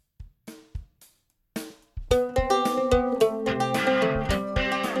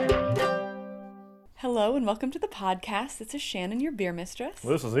Hello and welcome to the podcast. This is Shannon, your beer mistress.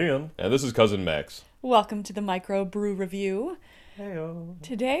 This is Ian. And this is Cousin Max. Welcome to the Micro Brew Review. Heyo.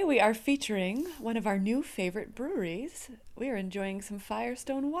 Today we are featuring one of our new favorite breweries. We are enjoying some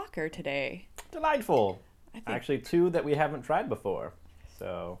Firestone Walker today. Delightful. I think Actually, two that we haven't tried before.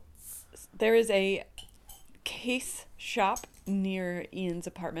 So, there is a case shop near Ian's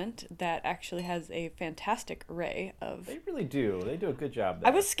apartment that actually has a fantastic array of... they really do. They do a good job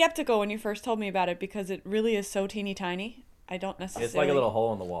there. I was skeptical when you first told me about it because it really is so teeny tiny. I don't necessarily... It's like a little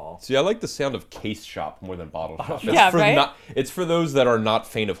hole in the wall. See, I like the sound of case shop more than bottle shop. Yeah, right? It's for those that are not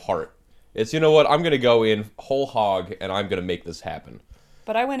faint of heart. It's, you know what, I'm going to go in whole hog and I'm going to make this happen.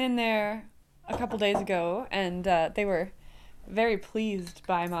 But I went in there a couple days ago and they were very pleased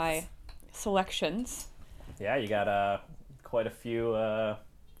by my selections. Yeah, you got quite a few.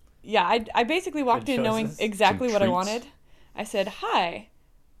 Yeah, I basically walked Good in knowing choices. exactly Some what I treats. wanted. I said, "Hi,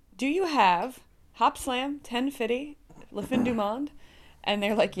 do you have Hop Slam 1050 Le Fin du Monde?" And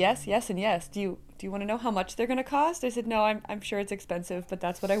they're like, "Yes, yes, and yes. Do you want to know how much they're gonna cost?" I said, "No, I'm sure it's expensive, but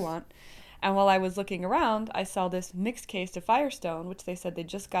that's what I want." And while I was looking around, I saw this mixed case of Firestone, which they said they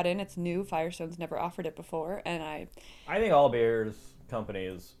just got in. It's new. Firestone's never offered it before, and I think all beers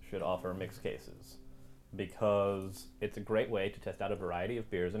companies should offer mixed cases because it's a great way to test out a variety of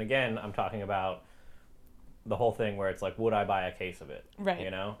beers. And again, I'm talking about the whole thing where it's like, would I buy a case of it? Right.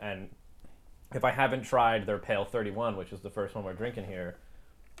 You know, and if I haven't tried their Pale 31, which is the first one we're drinking here,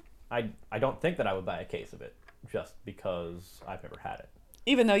 I don't think that I would buy a case of it just because I've never had it.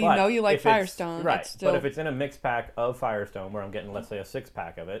 even though But you like if it's- Firestone, right? it's still... But if it's in a mixed pack of Firestone, where I'm getting, let's say, a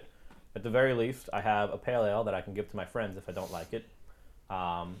 6-pack of it, at the very least, I have a pale ale that I can give to my friends if I don't like it.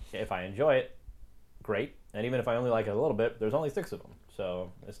 If I enjoy it, great. And even if I only like it a little bit, there's only 6 of them,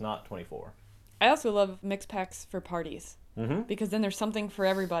 so it's not 24. I also love mixed packs for parties Mm-hmm. because then there's something for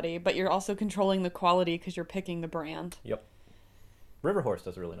everybody, but you're also controlling the quality because you're picking the brand. Yep. River Horse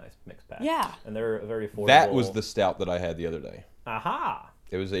does a really nice mixed pack. Yeah. And they're a very affordable. That was the stout that I had the other day. Aha!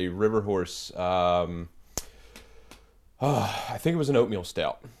 It was a River Horse, I think it was an oatmeal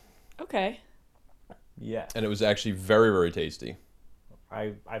stout. Okay. Yeah. And it was actually very, very tasty.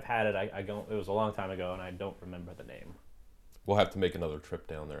 I've had it. I don't. It was a long time ago, and I don't remember the name. We'll have to make another trip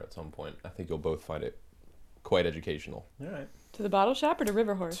down there at some point. I think you'll both find it quite educational. All right. To the bottle shop or to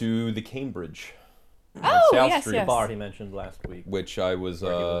River Horse? To the Cambridge. on Oh, South yes, Street, yes. Bar he mentioned last week. which I was,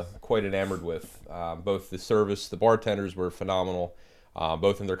 Where he was. quite enamored with. Both the service, the bartenders were phenomenal,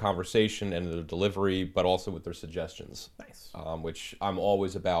 both in their conversation and their delivery, but also with their suggestions, Nice. which I'm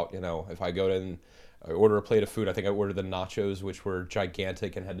always about. You know, if I go in, I order a plate of food. I think I ordered the nachos, which were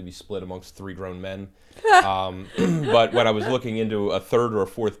gigantic and had to be split amongst 3 grown men. But when I was looking into a third or a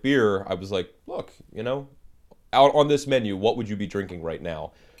fourth beer, I was like, look, you know, out on this menu, what would you be drinking right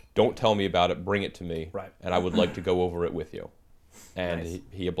now? Don't tell me about it. Bring it to me, Right. and I would like to go over it with you. And Nice.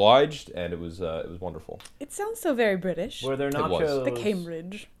 he obliged, and it was wonderful. It sounds so very British. Were their It was. nachos The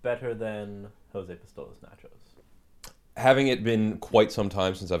Cambridge. better than Jose Pistola's nachos? Having it been quite some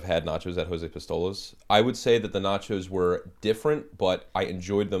time since I've had nachos at Jose Pistola's, I would say that the nachos were different, but I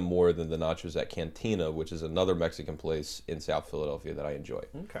enjoyed them more than the nachos at Cantina, which is another Mexican place in South Philadelphia that I enjoy.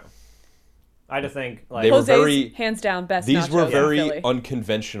 Okay. I just think like They were Jose's very- hands down best These nachos were in very Philly.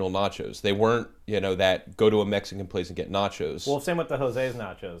 unconventional nachos. They weren't, you know, that go to a Mexican place and get nachos. well, same with the Jose's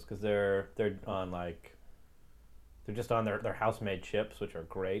nachos because they're on like they're just on their house made chips, which are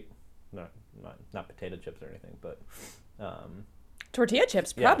great. Not potato chips or anything, but Tortilla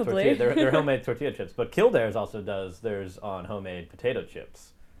chips, yeah, probably. they're homemade tortilla chips. But Kildare's also does theirs on homemade potato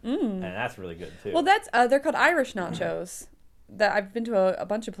chips, and that's really good too. Well, that's they're called Irish nachos. That I've been to a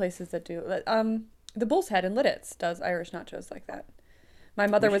bunch of places that do. The Bull's Head in Lidditz does Irish nachos like that. My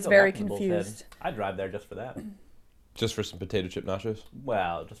mother We should was go very back to the Bull's Head. confused. I'd drive there just for that. Just for some potato chip nachos?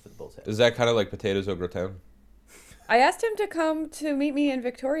 Well, just for the Bull's Head. Is that kind of like potatoes au gratin? I asked him to come to meet me in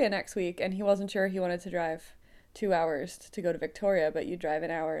Victoria next week, and he wasn't sure he wanted to drive 2 hours to go to Victoria, but you drive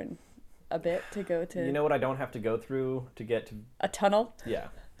an hour and a bit to go to You know what I don't have to go through to get to? a tunnel. Yeah.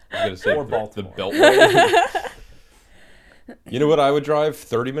 I was gonna say Or the Baltimore. Beltway. You know what I would drive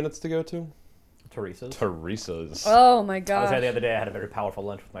 30 minutes to go to? Teresa's. Teresa's. Oh my I was gosh. there the other day. I had a very powerful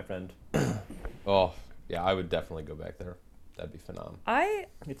lunch with my friend. Oh, yeah, I would definitely go back there. That'd be phenomenal. I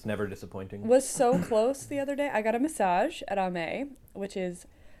It's never disappointing. was so close the other day. I got a massage at Ame, which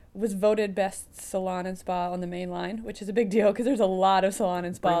was voted best salon and spa on the main line, which is a big deal because there's a lot of salon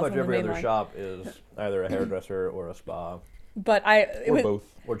and spas Pretty on much the every main other line. shop is either a hairdresser or a spa But it Or was both.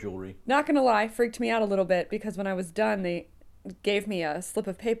 or jewelry. not gonna lie, freaked me out a little bit because when I was done, they gave me a slip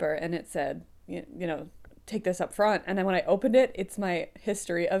of paper and it said, you know, take this up front. And then when I opened it, it's my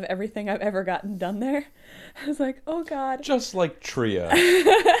history of everything I've ever gotten done there. I was like, oh God. Just like Tria.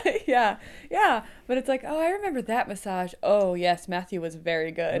 Yeah. But it's like, oh, I remember that massage. Oh yes, Matthew was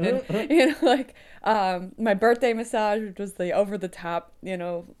very good. And like my birthday massage, which was the over the top,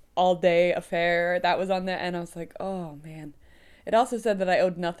 all day affair, that was on there, and I was like, oh man. It also said that I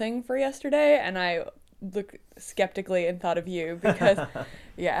owed nothing for yesterday, and I looked skeptically and thought of you because,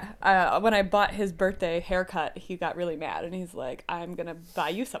 when I bought his birthday haircut, he got really mad, and he's like, I'm gonna buy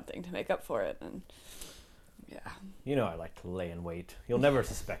you something to make up for it, and yeah. I like to lay in wait. You'll never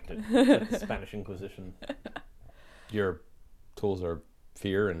suspect it. It's like the Spanish Inquisition. Your tools are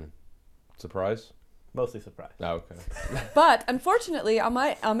fear and surprise? Mostly surprise. Oh, okay. But unfortunately,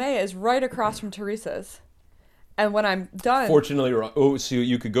 Almea is right across from Teresa's. And when I'm done... Fortunately, so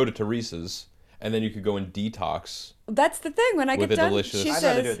you could go to Teresa's, and then you could go and detox. That's the thing. When I With get a done, delicious- she I'd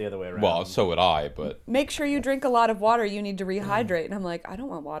rather do it says, the other way around. Well, so would I, but... make sure you drink a lot of water. You need to rehydrate. And I'm like, I don't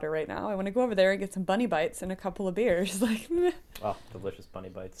want water right now. I want to go over there and get some bunny bites and a couple of beers. Like, meh. Oh, delicious bunny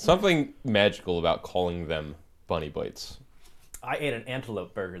bites. Something magical about calling them bunny bites. I ate an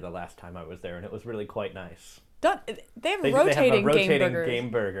antelope burger the last time I was there, and it was really quite nice. They have They have a rotating rotating game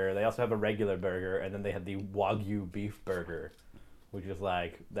burgers. burger. They also have a regular burger, and then they have the Wagyu beef burger, which is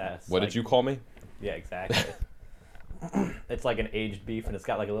like that's. What like, did you call me? Yeah, exactly. It's like an aged beef, and it's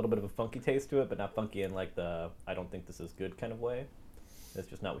got like a little bit of a funky taste to it, but not funky in like the I don't think this is good kind of way. It's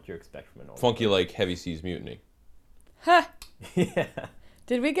just not what you expect from a normal. Funky like Heavy Seas Mutiny. Huh. Yeah.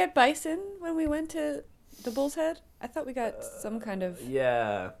 Did we get bison when we went to the Bull's Head? I thought we got some kind of...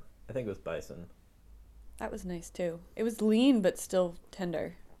 Yeah, I think it was bison. That was nice, too. It was lean, but still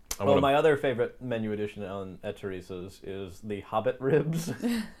tender. Oh, my other favorite menu addition at Teresa's is the Hobbit ribs,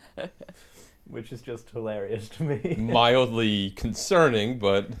 which is just hilarious to me. Mildly concerning,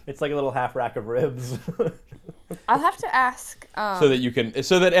 but It's like a little half rack of ribs. I'll have to ask so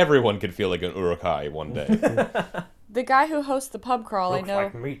that everyone could feel like an Urukai one day. the guy who hosts the pub crawl. Looks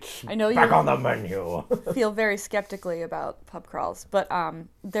like meat. I know Back you on the menu. feel very skeptically about pub crawls, but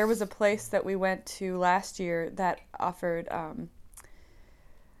there was a place that we went to last year that offered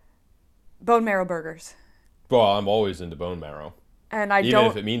bone marrow burgers. Well, I'm always into bone marrow. And I Even don't...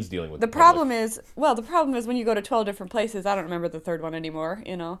 if it means dealing with The the problem public. is when you go to 12 different places, I don't remember the third one anymore,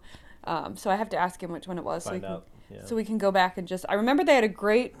 So I have to ask him which one it was Find out. Yeah. so we can go back and just... I remember they had a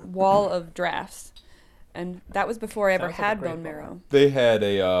great wall of drafts, and that was before I ever Sounds like a had great bone bar. marrow. They had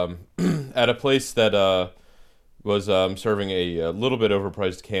a at a place that was serving a little bit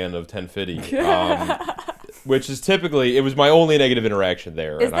overpriced can of 1050, which is typically it was my only negative interaction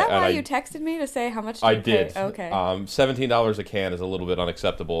there. Is that why you texted me to say how much I you pay? did. Okay. $17 a can is a little bit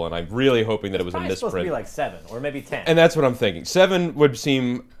unacceptable, and I'm really hoping that it was a Probably supposed to misprint. be like 7 or maybe 10. And that's what I'm thinking. 7 would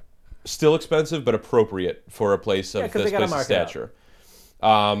seem still expensive, but appropriate for a place of 'cause this they gotta place's mark it up. stature.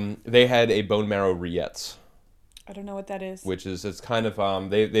 They had a bone marrow rillettes, I don't know what that is. which is it's kind of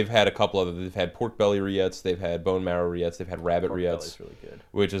they've had a couple of they've had pork belly rillettes, they've had bone marrow rillettes, they've had rabbit Pork rillettes, belly's really good.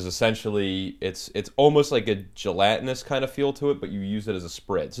 which is essentially it's almost like a gelatinous kind of feel to it, but you use it as a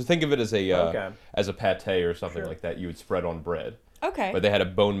spread. So think of it as a Okay. as a pate or something Sure. like that. You would spread on bread. Okay. But they had a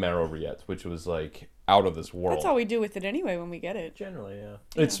bone marrow rillette, which was like out of this world. That's all we do with it anyway when we get it. Generally, yeah.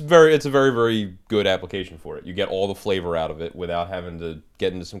 It's a very, very good application for it. You get all the flavor out of it without having to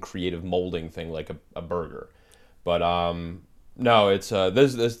get into some creative molding thing like a burger. But no, it's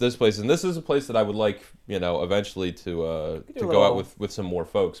this place, and this is a place that I would like eventually to do a go out little- with some more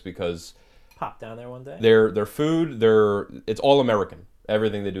folks because Pop down there one day. their food it's all American.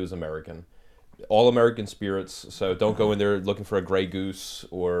 Everything they do is American. All American spirits, so don't go in there looking for a Grey Goose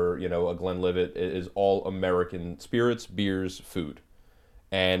or a Glenlivet. It is all American spirits, beers, food,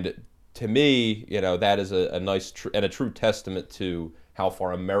 and to me, that is a nice and a true testament to how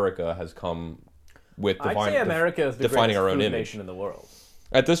far America has come with I'd say America is the defining greatest our own food image. nation in the world.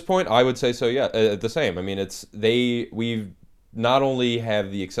 At this point, I would say so. Yeah, the same. I mean, we've not only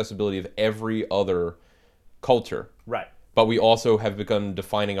have the accessibility of every other culture, Right. but we also have begun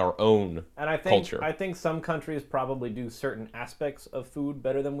defining our own And I think culture. I think some countries probably do certain aspects of food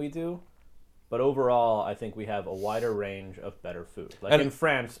better than we do. But overall, I think we have a wider range of better food. Like And- in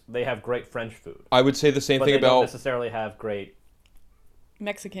France, they have great French food. I would say the same But thing they don't about. necessarily have great...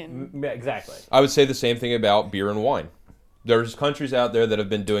 Mexican. Yeah, exactly. I would say the same thing about beer and wine. There's countries out there that have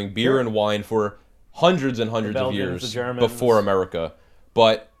been doing beer Sure. and wine for hundreds and hundreds of Belgians, years the Germans. before America.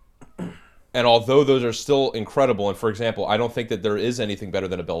 And although those are still incredible, and for example, I don't think that there is anything better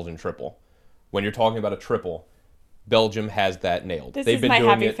than a Belgian triple. When you're talking about a triple, Belgium has that nailed. This They've is been my doing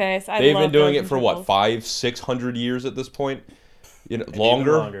happy it, face. I They've love been doing Belgian it for what, triples. 500-600 years at this point? Maybe even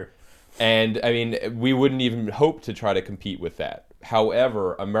Longer. longer. And I mean, we wouldn't even hope to try to compete with that.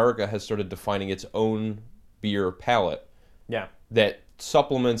 However, America has started defining its own beer palette Yeah. that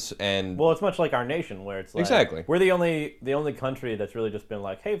supplements and Well, it's much like our nation, where it's like Exactly. we're the only country that's really just been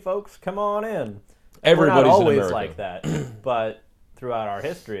like, "Hey, folks, come on in." everybody's We're not in always America. like that, but throughout our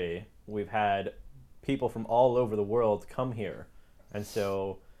history, we've had people from all over the world come here, and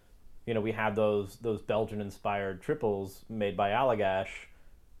so we have those Belgian-inspired triples made by Allagash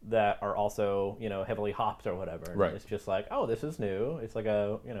that are also heavily hopped or whatever. And Right. It's just like, oh, this is new. It's like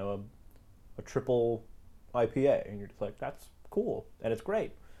a triple IPA, and you're just like, that's cool and it's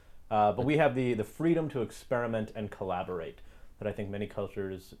great. But we have the freedom to experiment and collaborate that I think many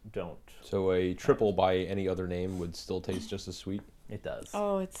cultures don't. So a triple by any other name would still taste just as sweet. It does.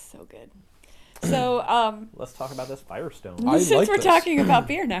 Oh, it's so good. So, Let's talk about this Firestone. I since like we're this. talking about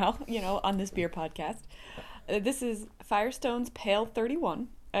beer now, on this beer podcast, this is Firestone's Pale 31,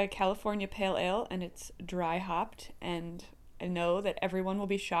 a California Pale Ale, and it's dry hopped. And I know that everyone will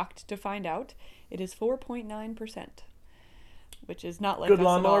be shocked to find out it is 4.9%, which is not like Good us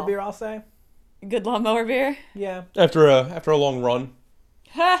lawnmower at all. beer, I'll say. Good lawnmower beer. Yeah, After a long run,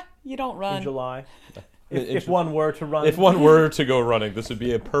 Ha! You don't in run. July. In- If one were to run. if one were to go running, this would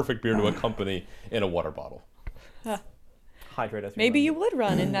be a perfect beer to accompany in a water bottle. Hydrate us. Maybe you would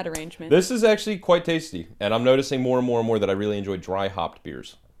run in that arrangement. This is actually quite tasty, and I'm noticing more and more and more that I really enjoy dry hopped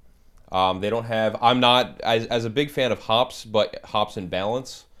beers. They don't have. I'm not as a big fan of hops, but hops in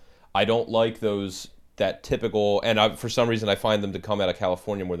balance. I don't like those that typical, and for some reason I find them to come out of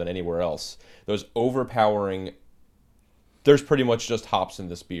California more than anywhere else. Those overpowering. There's pretty much just hops in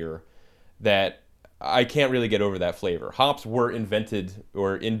this beer that I can't really get over that flavor. Hops were invented,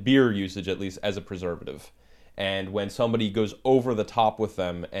 or in beer usage at least, as a preservative. And when somebody goes over the top with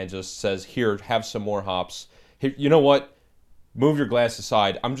them and just says, here, have some more hops. Here, you know what? Move your glass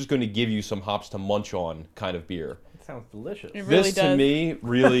aside. I'm just going to give you some hops to munch on kind of beer. It sounds delicious. It really This to does. me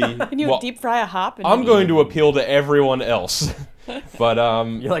really... Can you well, deep fry a hop? And I'm then going eat it? to appeal to everyone else. But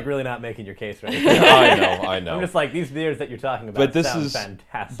You're like really not making your case right I know. I'm just like, these beers that you're talking about But this sound is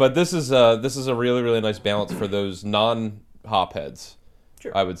fantastic. But this is a really really nice balance for those non-hop heads.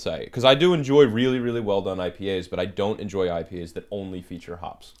 Sure. I would say, because I do enjoy really really well done IPAs, but I don't enjoy IPAs that only feature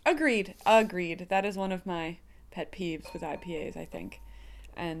hops. Agreed. That is one of my pet peeves with IPAs, I think.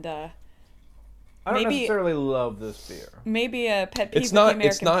 And I don't maybe- necessarily love this beer. maybe a pet peeve It's with not. the American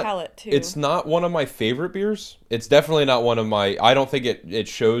It's not. palate, too. It's not one of my favorite beers. It's definitely not one of my. I don't think it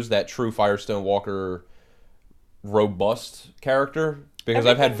shows that true Firestone Walker robust character, because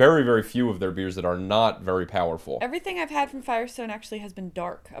I've had Everything- very very few of their beers that are not very powerful. Everything I've had from Firestone actually has been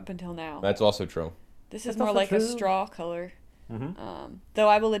dark up until now. That's also true. This is That's more also like a true. straw color. Mm-hmm. Though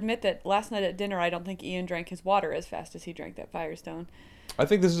I will admit that last night at dinner, I don't think Ian drank his water as fast as he drank that Firestone. I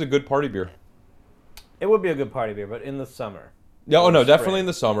think this is a good party beer. It would be a good party beer, but in the summer. Yeah, oh Or no, spring. definitely in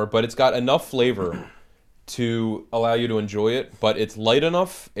the summer, but it's got enough flavor to allow you to enjoy it, but it's light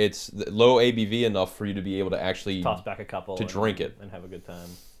enough, it's low ABV enough for you to be able to actually Toss back a couple to drink it. and have a good time.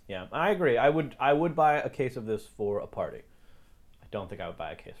 Yeah, I agree. I would buy a case of this for a party. I don't think I would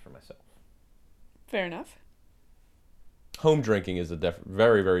buy a case for myself. Fair enough. home drinking is a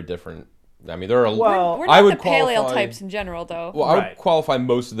very very different. I mean, there are Well, We're I not would the pale ale qualify- types in general, though. well, I would Right. qualify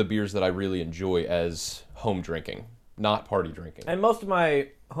most of the beers that I really enjoy as home drinking, not party drinking. And most of my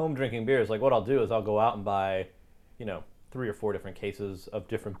home drinking beers, like what I'll do is I'll go out and buy, 3 or 4 different cases of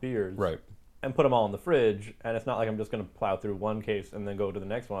different beers. Right. And put them all in the fridge. And it's not like I'm just going to plow through one case and then go to the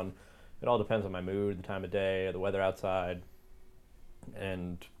next one. It all depends on my mood, the time of day, the weather outside.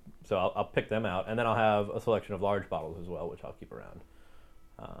 And so I'll pick them out. And then I'll have a selection of large bottles as well, which I'll keep around.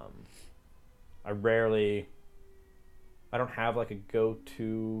 I don't have like a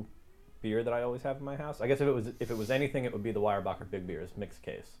go-to beer that I always have in my house. I guess if it was anything, it would be the Weyerbacher Big Beers mixed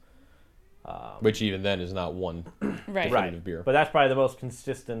case. Which even then is not one Right. definitive beer. But that's probably the most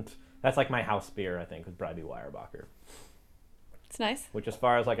consistent. That's like my house beer, I think, would probably be Weyerbacher. It's nice. Which, as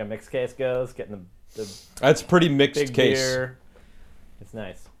far as like a mixed case goes, getting the That's pretty mixed big case. beer, it's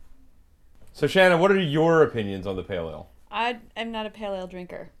nice. So Shannon, what are your opinions on the pale ale? I am not a pale ale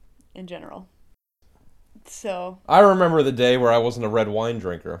drinker in general. So, I remember the day where I wasn't a red wine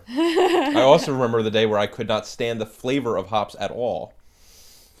drinker. I also remember the day where I could not stand the flavor of hops at all.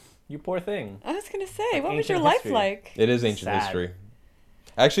 You poor thing. I was going to say, Like what was ancient your life history. like? It is ancient Sad. history.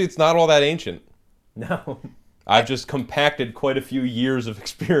 Actually, it's not all that ancient. No. I've just compacted quite a few years of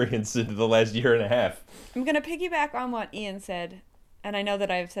experience into the last year and a half. I'm going to piggyback on what Ian said. And I know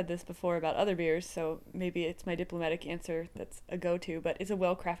that I've said this before about other beers, so maybe it's my diplomatic answer that's a go-to, but it's a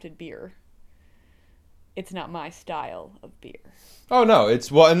well-crafted beer. it's not my style of beer. Oh no,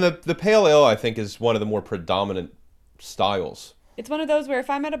 and the pale ale I think is one of the more predominant styles. It's one of those where if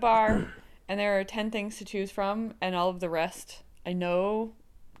I'm at a bar and there are 10 things to choose from and all of the rest I know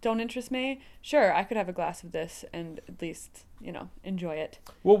don't interest me, sure, I could have a glass of this and at least, enjoy it.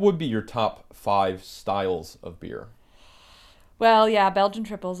 What would be your top 5 styles of beer? Well, yeah, Belgian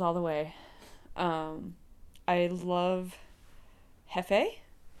triples all the way. I love Hefe.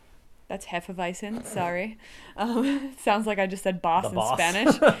 That's Hefeweizen, sorry. Sounds like I just said boss The in boss.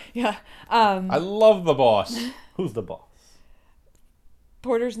 Spanish. Yeah. I love the boss. Who's the boss?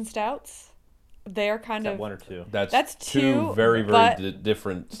 Porters and stouts. They are Is kind that of, one or two? That's two two, very but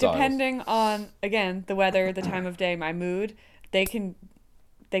different styles. depending on, again, the weather, the time of day, my mood, they can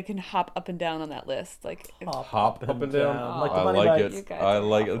hop up and down on that list. Like, Hop up and down. Like the I Bunny like Bites. You it. guys I are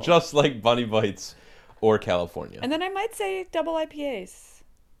like it. awful. Just like Bunny Bites or California. and then I might say double IPAs.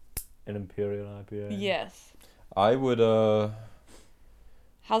 An Imperial IPA. Yes. I would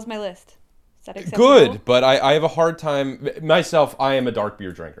How's my list? Is that acceptable? good, but I have a hard time myself. I am a dark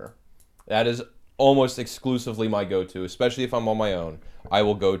beer drinker. That is almost exclusively my go-to, especially if I'm on my own. I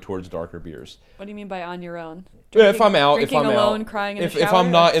will go towards darker beers. What do you mean by on your own? If I'm out, drinking if I'm alone, out, crying in if the shower. if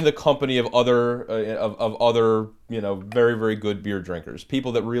I'm not in the company of other of other very very good beer drinkers,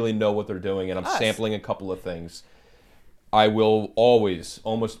 people that really know what they're doing, and I'm Us. sampling a couple of things, I will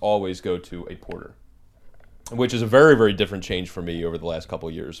almost always go to a porter, which is a very very different change for me over the last couple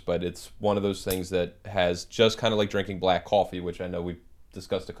of years. But it's one of those things that has just kind of like drinking black coffee, which I know we've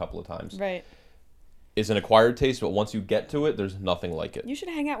discussed a couple of times. Right. Is an acquired taste, but once you get to it, there's nothing like it. You should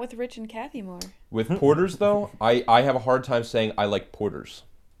hang out with Rich and Kathy more. With porters, though, I have a hard time saying I like porters.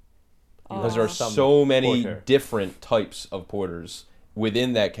 Because there are Some so many porter. different types of porters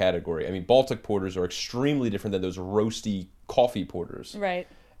within that category. I mean, Baltic porters are extremely different than those roasty coffee porters. Right.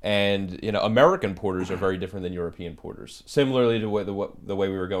 And, American porters are very different than European porters. Similarly to the way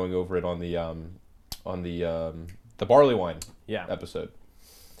we were going over it on the barley wine Yeah. episode.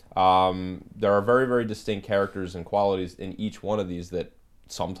 There are very, very distinct characters and qualities in each one of these that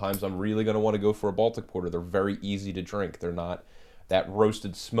sometimes I'm really going to want to go for a Baltic porter. They're very easy to drink. They're not that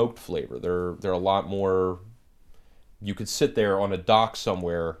roasted smoked flavor. They're a lot more. You could sit there on a dock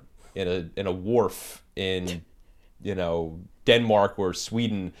somewhere in a wharf in Denmark or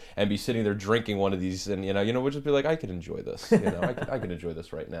Sweden and be sitting there drinking one of these, and we'll just be like, I could enjoy this. I can enjoy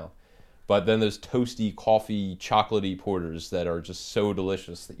this right now. But then there's toasty, coffee, chocolatey porters that are just so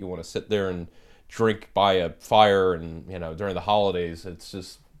delicious that you want to sit there and drink by a fire. And during the holidays, it's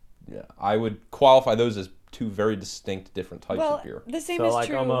just I would qualify those as two very distinct, different types Well, of beer. the same So is like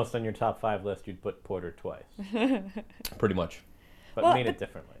true. almost on your top 5 list, you'd put porter twice, Pretty much. but Well, mean it but-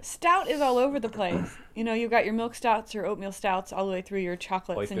 differently. Stout is all over the place. You've got your milk stouts, your oatmeal stouts, all the way through your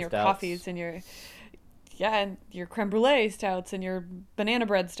chocolates Oyster and your stouts. coffees and and your creme brulee stouts and your banana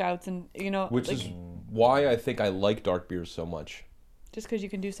bread stouts and Which like, is why I think I like dark beers so much. just because you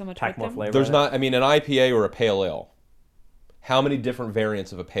can do so much Pack with more them. flavor. There's in it. not, an IPA or a pale ale. How many different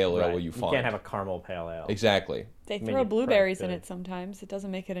variants of a pale ale Right. will you find? You can't have a caramel pale ale. Exactly. They I mean, throw you blueberries in probably it sometimes. It doesn't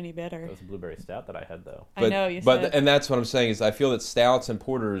make it any better. It was a blueberry stout that I had though. I know you but said. and that's what I'm saying is I feel that stouts and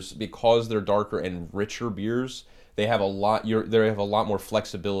porters, because they're darker and richer beers, they have a lot more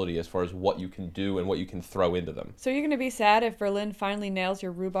flexibility as far as what you can do and what you can throw into them. So you're gonna be sad if Berlin finally nails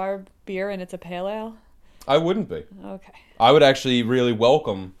your rhubarb beer and it's a pale ale? I wouldn't be. Okay. I would actually really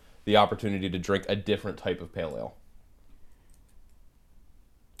welcome the opportunity to drink a different type of pale ale.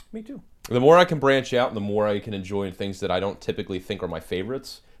 Me too. The more I can branch out and the more I can enjoy things that I don't typically think are my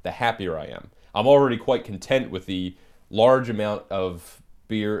favorites, the happier I am. I'm already quite content with the large amount of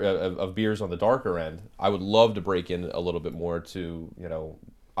beers on the darker end. I would love to break in a little bit more to,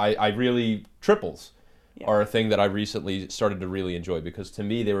 I really triples Yeah. are a thing that I recently started to really enjoy because to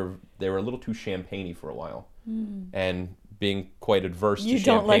me they were a little too champagne-y for a while. And being quite adverse You to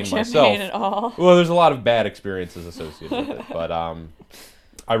don't champagne like myself. champagne at all. Well, there's a lot of bad experiences associated with it, but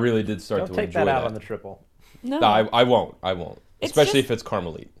I really did start Don't to take enjoy that out that. on the triple. No. No, I won't. It's Especially just- if it's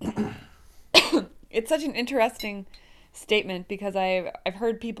Carmelite. It's such an interesting statement because I've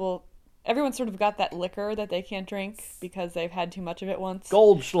heard people, everyone's sort of got that liquor that they can't drink because they've had too much of it once.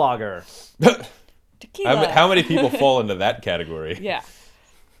 Goldschlager. Tequila. How many people fall into that category? Yeah.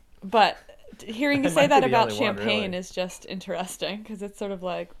 But hearing you I say might that be the about only one, champagne really. is just interesting because it's sort of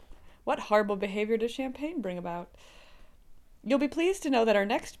like, what horrible behavior does champagne bring about? You'll be pleased to know that our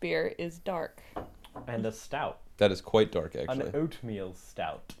next beer is dark. And a stout. That is quite dark, An actually. oatmeal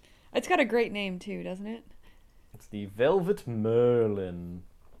stout. It's got a great name too, doesn't it? It's the Velvet Merlin.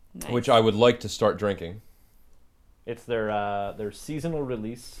 Nice. Which I would like to start drinking. It's their seasonal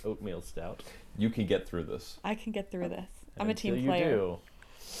release oatmeal stout. You can get through this. I can get through this. I'm And a team until player.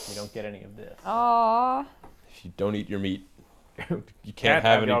 you don't get any of this. Aww. If you don't eat your meat, you can't Can't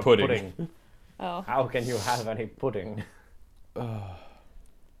have any your pudding. Oh. How can you have any pudding?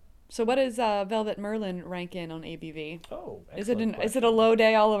 So what does Velvet Merlin rank in on ABV? Oh, Is it excellent is it a question. low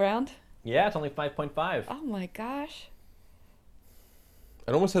day all around? Yeah, it's only 5.5. Oh my gosh.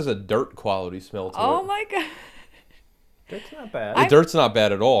 It almost has a dirt quality smell to Oh it. my god. It's not bad. The dirt's not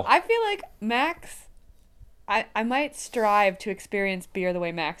bad at all. I feel like Max I might strive to experience beer the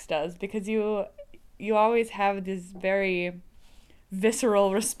way Max does because you always have these very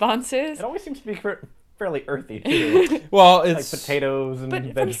visceral responses. It always seems to be fairly earthy too, Well, like it's potatoes and But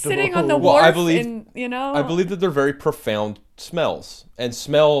from vegetables. sitting on the Well, wharf I believe- and, you know. I believe that they're very profound smells, and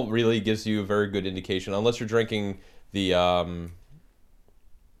smell really gives you a very good indication. Unless you're drinking the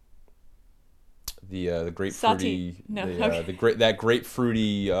grapefruity, Salty. No, okay. that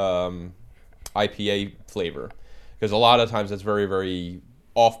grapefruity IPA flavor, because a lot of times that's very very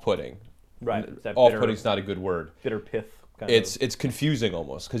off-putting. Right, it's that Off-putting's not a good word. bitter pith. Kind It's confusing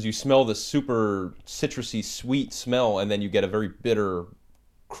almost because you smell this super citrusy sweet smell, and then you get a very bitter,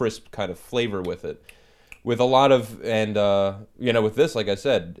 crisp kind of flavor with it. With a lot of with this, like I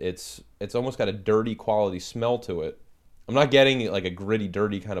said, it's almost got a dirty quality smell to it. I'm not getting like a gritty,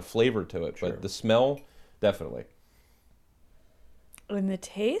 dirty kind of flavor to it, Sure. but the smell, definitely. And the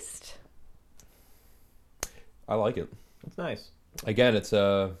taste? I like it. It's nice. Again, it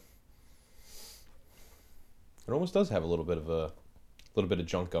almost does have a little bit of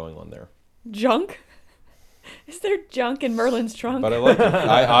junk going on there. Junk? Is there junk in Merlin's trunk? But I like it.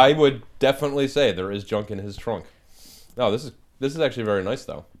 I would definitely say there is junk in his trunk. No, this is actually very nice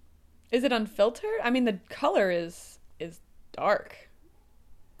though. Is it unfiltered? I mean, the color is dark.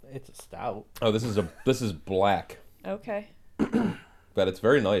 It's a stout. Oh, this is black, Okay. but it's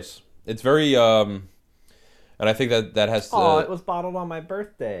very nice. It's very and I think that has. Oh, it was bottled on my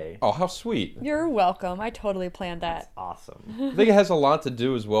birthday. Oh, how sweet! You're welcome. I totally planned that. Awesome. I think it has a lot to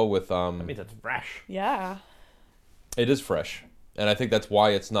do as well with That means it's fresh. Yeah. It is fresh, and I think that's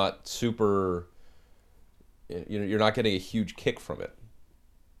why it's not super. You're not getting a huge kick from it.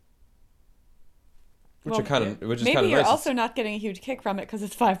 Which is kind of maybe you're nice. also not getting a huge kick from it because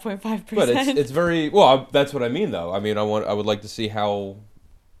it's 5.5%. But it's very well. That's what I mean, though. I mean, I would like to see how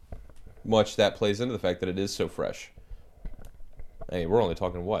much that plays into the fact that it is so fresh. Hey, we're only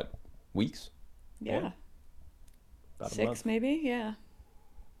talking what, weeks? yeah. About a 6 month. maybe, yeah.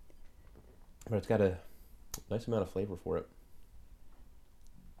 But it's got a nice amount of flavor for it.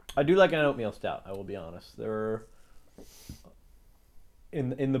 I do like an oatmeal stout. I will be honest. They're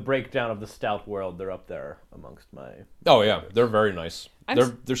in the breakdown of the stout world. They're up there amongst my. Oh yeah, they're very nice.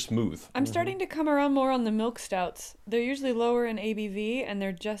 They're smooth. I'm starting to come around more on the milk stouts. They're usually lower in ABV and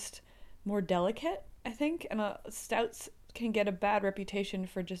they're just more delicate, I think. And stouts can get a bad reputation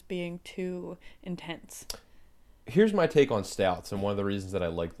for just being too intense. Here's my take on stouts and one of the reasons that I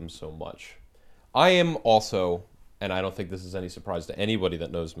like them so much. I am also, and I don't think this is any surprise to anybody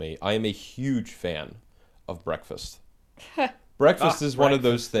that knows me, I am a huge fan of breakfast. Breakfast is one of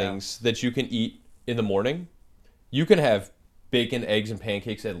those breakfast, yeah. things that you can eat in the morning. You can have bacon, eggs, and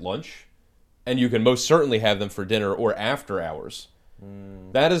pancakes at lunch, and you can most certainly have them for dinner or after hours.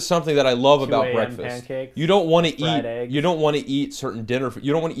 That is something that I love 2 about a.m. breakfast. pancakes, You don't want to fried eat. eggs. You don't want to eat certain dinner.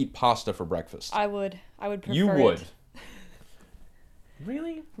 You don't want to eat pasta for breakfast. I would prefer You would. it.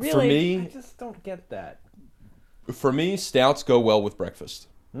 Really? Really? For I me, just don't get that. stouts go well with breakfast.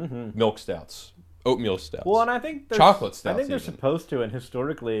 Milk stouts, oatmeal stouts. Well, and I think Chocolate I stouts think they're even. supposed to, and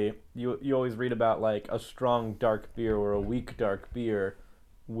historically, you always read about like a strong dark beer or a weak dark beer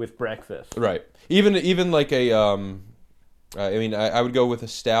with breakfast. Right. Even like a I would go with a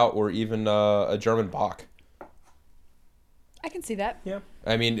stout or even a German Bock. I can see that. Yeah.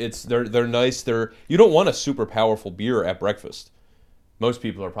 I mean, they're nice. You don't want a super powerful beer at breakfast. Most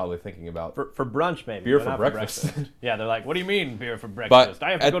people are probably thinking about. For brunch, maybe. Beer but for not breakfast. Yeah, they're like, what do you mean beer for breakfast? I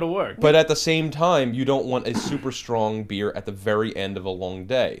have to go to work. But at the same time, you don't want a super strong beer at the very end of a long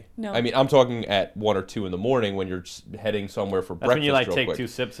day. No. I mean, I'm talking at 1 or 2 in the morning when you're heading somewhere for That's breakfast. when you like real take quick. 2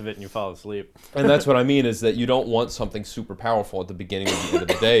 sips of it and you fall asleep. And that's what I mean is that you don't want something super powerful at the beginning or the end of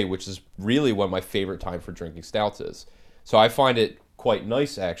the day, which is really what my favorite time for drinking stouts is. So I find it quite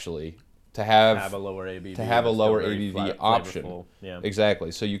nice actually to have a lower ABV. to have a but still lower very ABV option. flavorful. Yeah.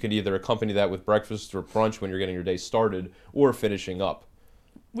 Exactly. So you can either accompany that with breakfast or brunch when you're getting your day started or finishing up.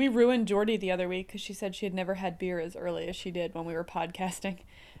 We ruined Jordy the other week because she said she had never had beer as early as she did when we were podcasting.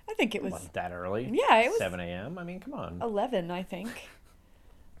 I think it was Wasn't that early? Yeah, it was 7 a.m. I mean, come on. 11, I think.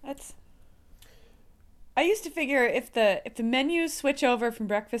 I I used to figure if the menus switch over from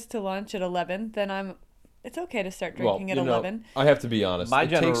breakfast to lunch at 11, then it's okay to start drinking at 11. I have to be honest. My It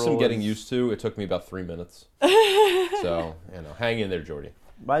general takes some rule getting is- used to. It took me about 3 minutes. So, hang in there, Jordy.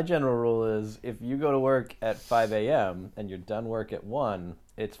 My general rule is if you go to work at 5 a.m. and you're done work at 1,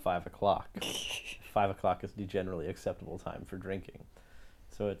 it's 5 o'clock. 5 o'clock is the generally acceptable time for drinking.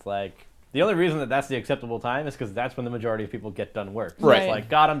 So it's like, the only reason that that's the acceptable time is because that's when the majority of people get done work. So Right. It's like,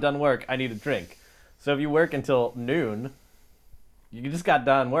 God, I'm done work. I need a drink. So if you work until noon, you just got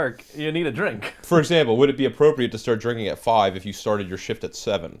done work. You need a drink. For example, would it be appropriate to start drinking at 5 if you started your shift at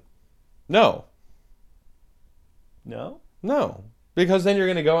 7? No. No? No. Because then you're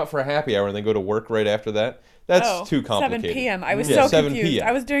going to go out for a happy hour and then go to work right after that. That's too complicated. 7 p.m. I was Yeah, so 7 confused. p.m.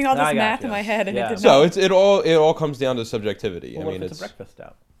 I was doing all I this got math you. in my head, and Yeah. it did So not. it all comes down to subjectivity. Well, I mean, if it's a breakfast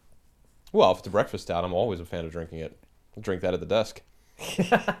out. well, if it's a breakfast out, I'm always a fan of drinking it. I'll drink that at the desk.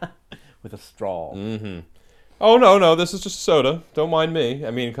 With a straw. Mm-hmm. Oh no, this is just soda. Don't mind me.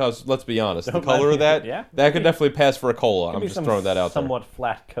 I mean, because let's be honest, Don't the color mind of that, me. Yeah. that could definitely pass for a cola. Could I'm be just some throwing that out there. somewhat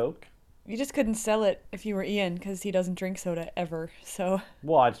flat Coke. You just couldn't sell it if you were Ian because he doesn't drink soda ever. So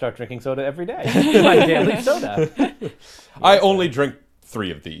Well, I'd start drinking soda every day. My daily soda. I only drink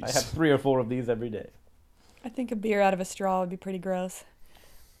 3 of these. I have 3 or 4 of these every day. I think a beer out of a straw would be pretty gross.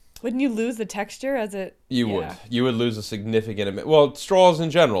 Wouldn't you lose the texture as it? You Yeah. would. You would lose a significant amount. Well, straws in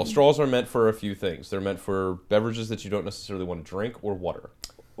general. Straws are meant for a few things. They're meant for beverages that you don't necessarily want to drink or water.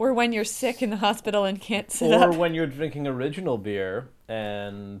 Or when you're sick in the hospital and can't sit Or up. when you're drinking original beer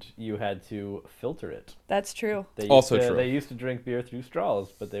and you had to filter it. That's true. They used Also to, true. They used to drink beer through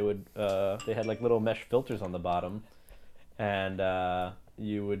straws, but they would they had like little mesh filters on the bottom, and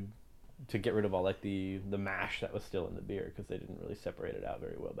you would to get rid of all like the mash that was still in the beer because they didn't really separate it out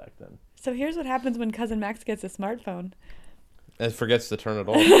very well back then. So here's what happens when Cousin Max gets a smartphone. And forgets to turn it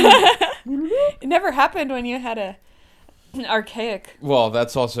off. It never happened when you had an archaic. Well,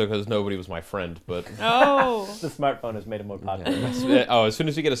 that's also because nobody was my friend. But Oh. The smartphone has made it more popular. as soon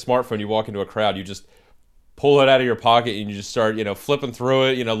as you get a smartphone, you walk into a crowd, you just pull it out of your pocket and you just start, flipping through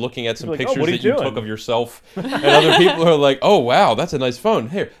it, looking at some You're like, "Oh, pictures what are that you you doing?" took of yourself. And other people are like, "Oh, wow, that's a nice phone.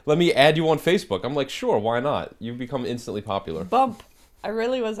 Here, let me add you on Facebook." I'm like, "Sure, why not?" You become instantly popular. Bump. I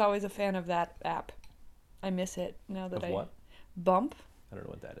really was always a fan of that app. I miss it now that Of what? Bump. I don't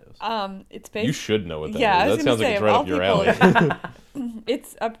know what that is. It's You based. should know what that Yeah, I is. was That gonna sounds like say, it's of right all up your people, alley.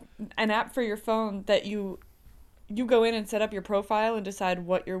 It's an app for your phone that you go in and set up your profile and decide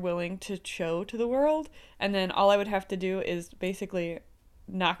what you're willing to show to the world, and then all I would have to do is basically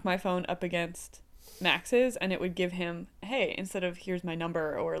knock my phone up against Max's, and it would give him, hey, instead of here's my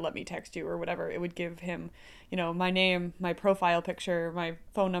number or let me text you or whatever, it would give him, my name, my profile picture, my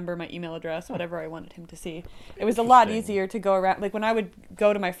phone number, my email address, whatever I wanted him to see. It was a lot Interesting. easier to go around. Like when I would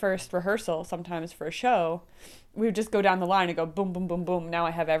go to my first rehearsal sometimes for a show, we would just go down the line and go boom, boom, boom, boom. Now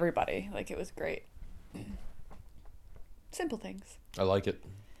I have everybody. Like it was great. Simple things. I like it.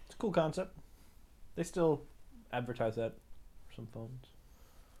 It's a cool concept. They still advertise that for some phones.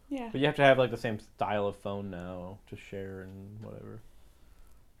 Yeah. But you have to have like the same style of phone now to share and whatever.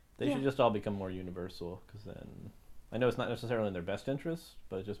 They Yeah. should just all become more universal because then I know it's not necessarily in their best interest,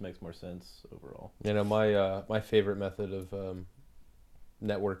 but it just makes more sense overall. My favorite method of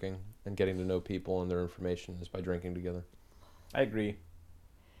networking and getting to know people and their information is by drinking together. I agree.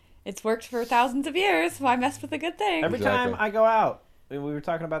 It's worked for thousands of years. Why mess with a good thing? Every Exactly. time I go out, we were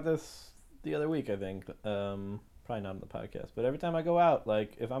talking about this the other week, I think. Probably not on the podcast, but every time I go out,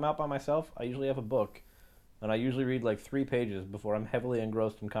 like if I'm out by myself, I usually have a book, and I usually read like 3 pages before I'm heavily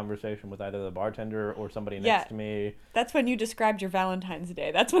engrossed in conversation with either the bartender or somebody Yeah. next to me. That's when you described your Valentine's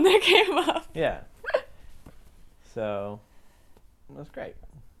Day. That's when that came up. Yeah. So that's great.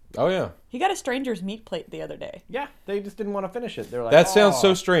 Oh yeah, He got a stranger's meat plate the other day. Yeah, they just didn't want to finish it. They were like, that sounds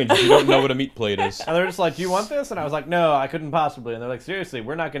so "Aw." strange if you don't know what a meat plate is. And they're just like, "Do you want this?" And I was like, "No, I couldn't possibly." And they're like, "Seriously,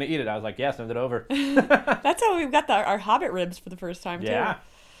 we're not going to eat it." I was like, "Yeah, send it over." That's how we got our Hobbit ribs for the first time, Yeah.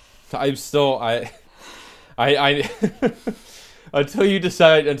 too. I'm still I until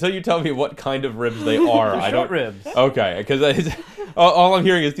you tell me what kind of ribs they are. They're I short don't. ribs. Okay, because all I'm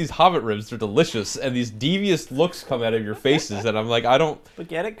hearing is these Hobbit ribs are delicious, and these devious looks come out of your faces, and I'm like, I don't. But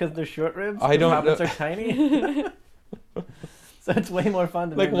get it? Because they're short ribs? I 'Cause don't hobbits know. are tiny? So it's way more fun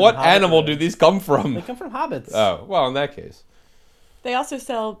to Like, name them what hobbit animal ribs. do these come They from? come from hobbits. Oh, well, in that case, They also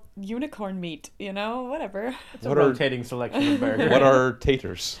sell unicorn meat, whatever. It's a what are- rotating selection of burgers. what are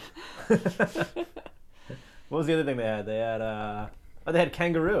taters? What was the other thing they had? They had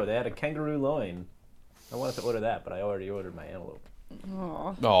kangaroo. They had a kangaroo loin. I wanted to order that, but I already ordered my antelope.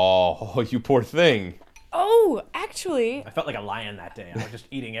 Aw. Oh, you poor thing. Oh, Actually, I felt like a lion that day. I was just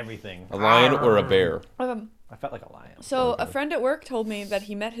eating everything. A lion or a bear? I felt like a lion. so a friend at work told me that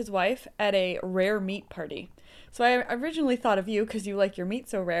he met his wife at a rare meat party. So I originally thought of you because you like your meat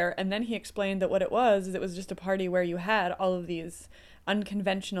so rare, and then he explained that what it was is it was just a party where you had all of these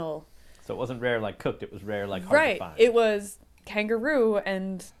unconventional. So it wasn't rare like cooked. It was rare like hard to Right. find. It was kangaroo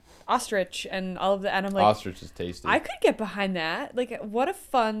and ostrich and all of the, and I'm like, Ostrich is tasty. I could get behind that. Like, what a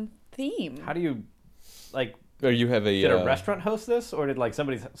fun theme. How do you, like, Or you have a did a restaurant host this, or did like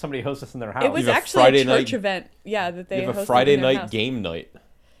somebody host this in their house? It was You have a actually Friday a church night- event. Yeah, that they you have a hosted Friday in their night house. game night.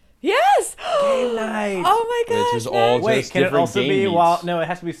 Yes. Game night. Oh my Which gosh. is all Max. Wait, just can it different also game be meats. while? No, it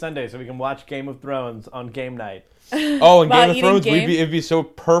has to be Sunday, so we can watch Game of Thrones on game night. Oh, and While Game of eating Thrones, game? it'd be so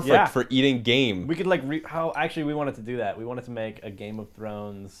perfect Yeah. for eating game. We could like how actually we wanted to do that. We wanted to make a Game of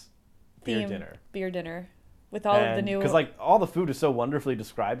Thrones beer Theme dinner. Beer dinner with all of the new. Because like all the food is so wonderfully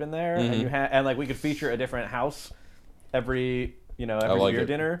described in there, Mm-hmm. and and like we could feature a different house every like beer it.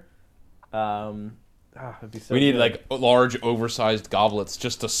 dinner. It'd be so We need good. like large, oversized goblets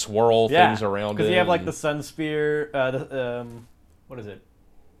just to swirl things around it. Because you have like and- the Sun Spear. What is it?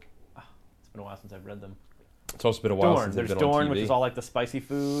 It's been a while since I've read them. It's also been a while Dorne. since There's they've been on Dorne, TV. which is all like the spicy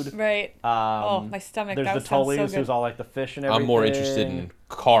food. Right. Oh, my stomach. There's That the sounds so Tullys, good. who's all like the fish and everything. I'm more interested in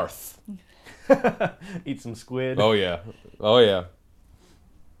Karth. Eat some squid. Oh yeah, oh yeah.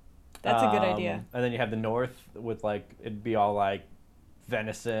 That's a good idea. And then you have the North with like it'd be all like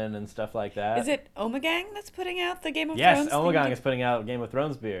venison and stuff like that. Is it Omegang that's putting out the Game of Yes, Thrones? Omegang thing? is putting out Game of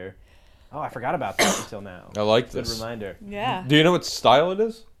Thrones beer. Oh, I forgot about that until now. I like Good this. reminder. Yeah. Do you know what style it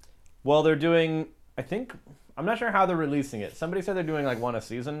is? Well, they're doing. I'm not sure how they're releasing it. Somebody said they're doing like one a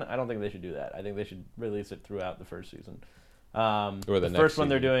season. I don't think they should do that. I think they should release it throughout the first season. Or the the next first one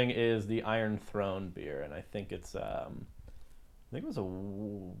they're season. doing is the Iron Throne beer, and I think it's. I think it was a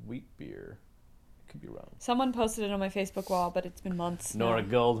wheat beer. Could be wrong. Someone posted it on my Facebook wall, but it's been months. Nora now.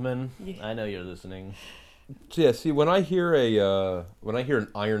 Goldman, Yeah. I know you're listening. Yeah. See, when I hear an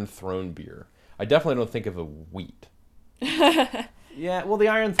Iron Throne beer, I definitely don't think of a wheat. Yeah, well, the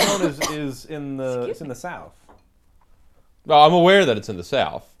Iron Throne is in the South. Well, I'm aware that it's in the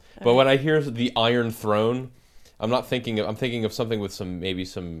South, but when I hear the Iron Throne, I'm thinking of something with maybe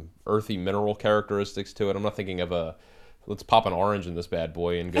some earthy mineral characteristics to it. I'm not thinking of let's pop an orange in this bad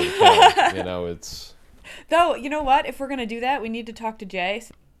boy and go to town. It's. Though, you know what? If we're going to do that, we need to talk to Jay.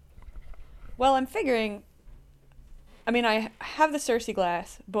 Well, I'm figuring. I mean, I have the Cersei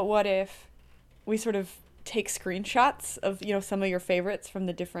glass, but what if we sort of take screenshots of, some of your favorites from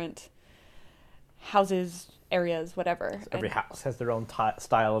the different houses, areas, whatever. Every and, house has their own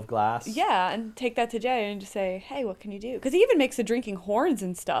style of glass. Yeah, and take that to Jay and just say, hey, what can you do? Because he even makes the drinking horns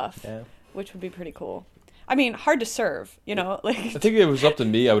and stuff, Yeah. which would be pretty cool. I mean, hard to serve, like. I think if it was up to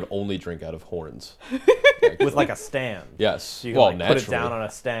me, I would only drink out of horns. With like a stand. Yes. So you can Well, like, naturally. put it down on a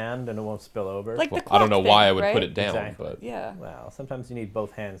stand and it won't spill over. Like the I don't know clock why thing, I would right? put it down, Exactly. but Yeah. Well, sometimes you need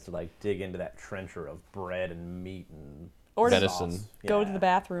both hands to like dig into that trencher of bread and meat and Or to venison. sauce. Go to Yeah. the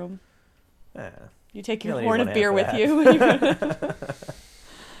bathroom. Yeah. You take You your only need horn one of hand beer for with that.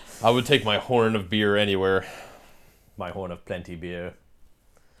 you. I would take my horn of beer anywhere. My horn of plenty beer.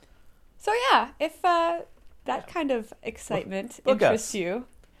 So yeah, if that kind of excitement Book interests us. you,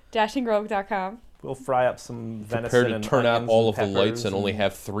 dashingrogue.com. We'll fry up some venison Prepare to and turn out onions all and of the lights peppers and only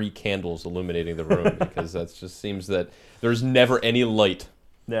have 3 candles illuminating the room because that just seems that there's never any light.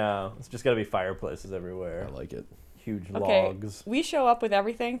 No, it's just gotta be fireplaces everywhere. I like it. Huge Okay, logs. we show up with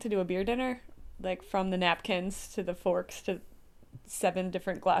everything to do a beer dinner, like from the napkins to the forks to 7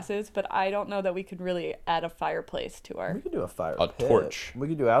 different glasses, but I don't know that we could really add a fireplace to our. We could do a fire A pit. torch. We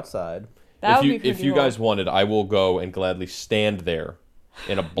could do outside. That would be if pretty you cool. guys wanted, I will go and gladly stand there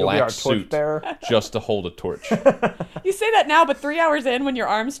in a You'll be black our suit torchbearer. just to hold a torch. You say that now, but 3 hours in, when your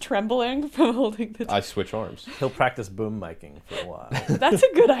arm's trembling from holding the. I switch arms. He'll practice boom miking for a while. That's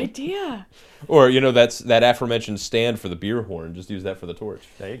a good idea. Or that's that aforementioned stand for the beer horn. Just use that for the torch.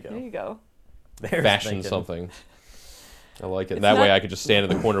 There you go. There you go. There's Fashion thinking. something. I like it. It's That way not- I could just stand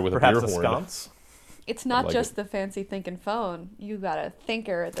in the corner with Perhaps a a beer horn. sconce. It's not like just it. the fancy thinking phone. You got a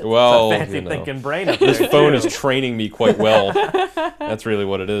thinker that's Well, Fancy you know. thinking brain up there. This phone is too. training me quite well. That's really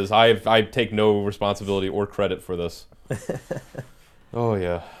what it is. I take no responsibility or credit for this. Oh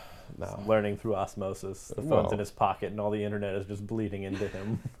yeah, no. learning through osmosis. The phone's Well. in his pocket, and all the internet is just bleeding into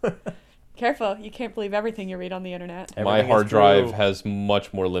him. careful. You can't believe everything you read on the internet. My Everything is hard drive true. has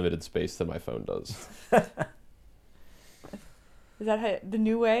much more limited space than my phone does. Is that how, the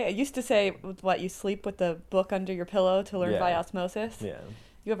new way? It used to say, what, you sleep with the book under your pillow to learn by Yeah. osmosis? Yeah.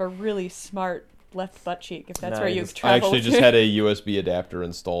 You have a really smart left butt cheek, if that's No, where you you just- I travel. actually just had a USB adapter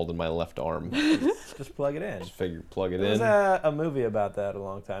installed in my left arm. Just plug it in. Just figure plug it There was in. a movie about that a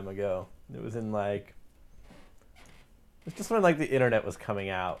long time ago. It was in like. It's just when like the internet was coming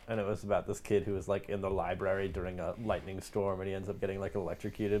out, and it was about this kid who was like in the library during a lightning storm, and he ends up getting like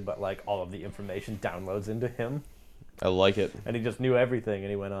electrocuted, but like all of the information downloads into him, I like it. and he just knew everything,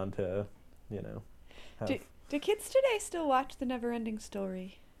 and he went on to, you know. Have, Do kids today still watch The Never-Ending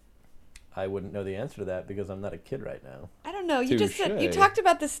Story? I wouldn't know the answer to that because I'm not a kid right now. I don't know. You just said, you Touche. talked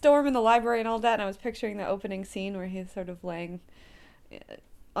about the storm in the library and all that, and I was picturing the opening scene where he's sort of laying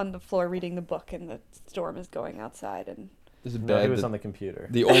on the floor reading the book, and the storm is going outside. And Is it No, he bad? was that on the computer.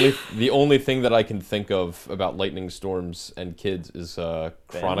 the only thing that I can think of about lightning storms and kids is Ben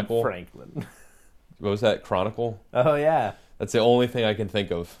Chronicle. Franklin. What was that? Chronicle? Oh yeah, That's the only thing I can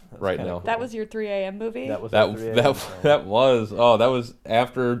think of right kinda now. cool. that was your 3 a.m. movie? that was That at 3 a.m., that so- that was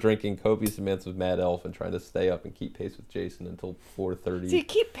after drinking copious amounts of Mad Elf and trying to stay up and keep pace with Jason until 4:30. See,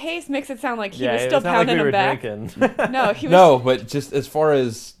 keep pace makes it sound like he Yeah, was it still was not like pounding we were him back. drinking. No, he was. No, but just as far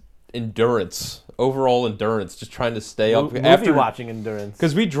as endurance, overall endurance, just trying to stay up Movie after watching endurance.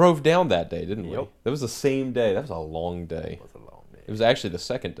 because we drove down that day, didn't we? Yep. That was the same day. That was a long day. It was a long day. It was actually the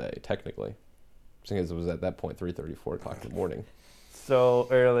second day, technically. Seeing as it was at that point 3:30, 4 o'clock in the morning. So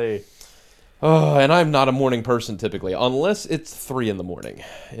early. Oh, and I'm not a morning person typically, unless it's 3 in the morning,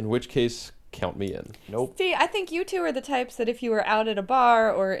 in which case, count me in. Nope. See, I think you two are the types that if you were out at a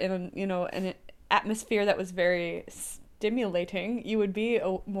bar or in an atmosphere that was very stimulating, you would be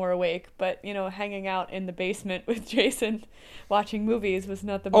more awake. But hanging out in the basement with Jason, watching movies was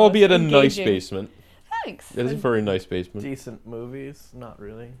not the most Albeit a nice engaging. basement. Thanks. It is a very nice basement. Decent movies. Not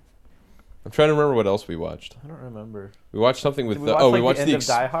really. I'm trying to remember what else we watched. I don't remember. We watched something with Did the we watch we the watched end of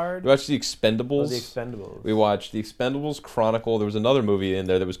Die Hard? we watched the Oh, Expendables. the Expendables. We watched the Expendables Chronicle. There was another movie in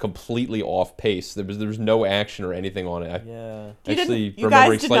there that was completely off pace. There was no action or anything on it. Yeah. You Actually, didn't. You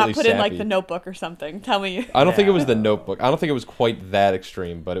remembering guys did not slightly put in like sappy. the Notebook or something. Tell me. I don't think it was The Yeah. Notebook. I don't think it was quite that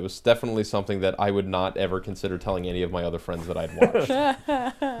extreme, but it was definitely something that I would not ever consider telling any of my other friends that I'd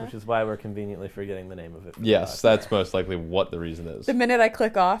watched. Which is why we're conveniently forgetting the name of it. for the Yes, podcast. that's most likely what the reason is. The minute I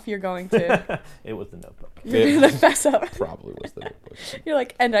click off, you're going to. It was the Notebook. You're gonna mess up. Probably was The Notebook. You're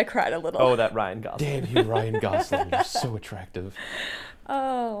like, and I cried a little. Oh, that Ryan Gosling. Damn you, Ryan Gosling. You're so attractive.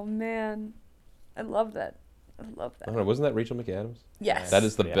 Oh man, I love that. I love I that. don't know, wasn't that Rachel McAdams? Yes. That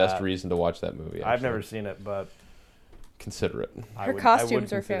is the Yeah. best reason to watch that movie. I've actually. never seen it, but Consider it. I Her would, costumes I are would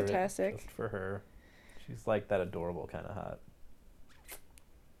consider it fantastic. just for her. She's like that adorable kind of hot.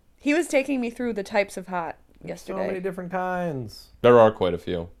 He was taking me through the types of hot There's so yesterday. many different kinds. There are quite a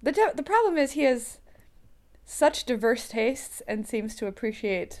few. The problem is he has such diverse tastes and seems to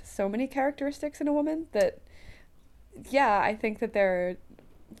appreciate so many characteristics in a woman that, yeah, I think that there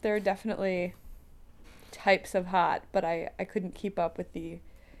are definitely types of hot, but I couldn't keep up with the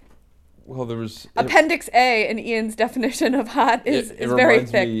Well, there was Appendix A in Ian's definition of hot is very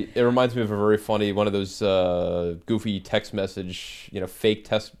thick. It reminds me of a very funny one of those goofy text message, fake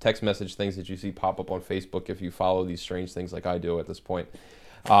text message things that you see pop up on Facebook if you follow these strange things like I do at this point.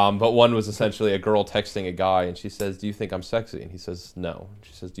 But one was essentially a girl texting a guy, and she says, "Do you think I'm sexy?" And he says, "No."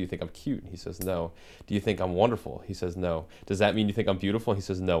 She says, "Do you think I'm cute?" And he says, "No." "Do you think I'm wonderful?" He says, "No." "Does that mean you think I'm beautiful?" And he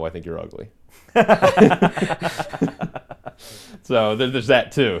says, "No, I think you're ugly." So there's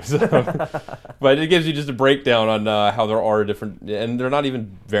that too. So, but it gives you just a breakdown on how there are different, and they're not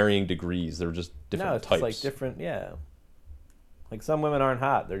even varying degrees. They're just different No, it's types. just like different, yeah. Like some women aren't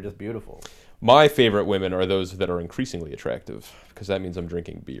hot, they're just beautiful. My favorite women are those that are increasingly attractive, because that means I'm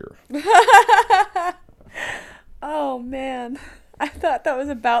drinking beer. Oh man, I thought that was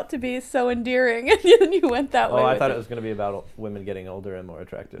about to be so endearing, and then you went that way. Oh, I with thought it was going to be about women getting older and more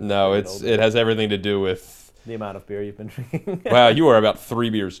attractive. No, as they get older. it has everything to do with. The amount of beer you've been drinking. Wow, you are about 3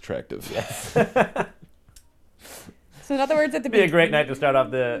 beers attractive. So in other words, at the It'd be a beginning, great night to start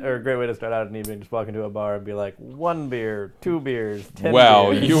off or a great way to start out an evening. Just walk into a bar and be like, 1 beer, 2 beers, 10 Wow,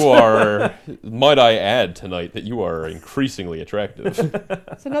 beers. you are. Might I add tonight that you are increasingly attractive.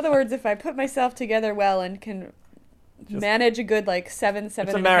 So in other words, if I put myself together well and can manage a good like seven a and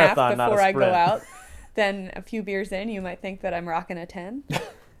a half marathon, not a before I go sprint. out, then a few beers in, you might think that I'm rocking a 10.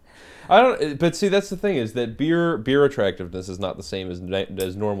 I don't. But see, that's the thing is that beer attractiveness is not the same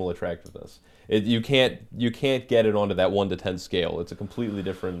as normal attractiveness. You can't get it onto that 1 to 10 scale. It's a completely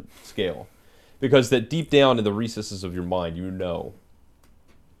different scale, because that deep down in the recesses of your mind,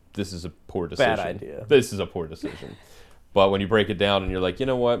 this is a poor decision. Bad idea. This is a poor decision. But when you break it down and you're like, you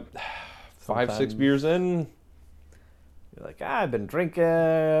know what, 5, 6 Sometimes- beers in, You're like, I've been drinking,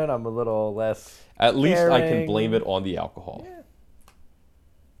 I'm a little less. at least I can Caring. blame it on the alcohol. Yeah.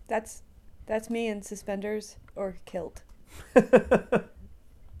 That's That's me in suspenders or kilt.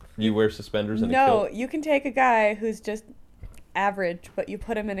 You wear suspenders and a No, kilt? you can take a guy who's just average, but you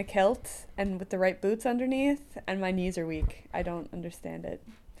put him in a kilt and with the right boots underneath, and my knees are weak. I don't understand it.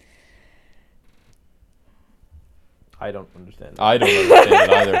 I don't understand. I don't understand it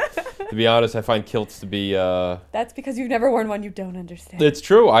either. To be honest, I find kilts to be... That's because you've never worn one you don't understand. It's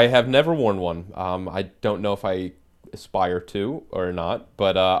true. I have never worn one. I don't know if I aspire to or not,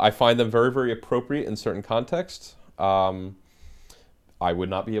 but I find them very, very appropriate in certain contexts. I would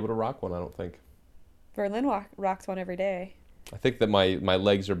not be able to rock one, I don't think. Berlin rocks one every day. I think that my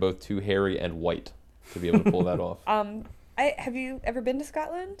legs are both too hairy and white to be able to pull that off. Have you ever been to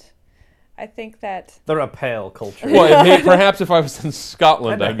Scotland? I think that... They're a pale culture. Well, perhaps if I was in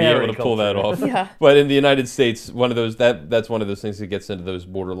Scotland, And a I'd be able hairy to pull that off. culture. Yeah. But in the United States, that's one of those things that gets into those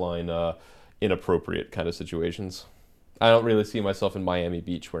borderline inappropriate kind of situations. I don't really see myself in Miami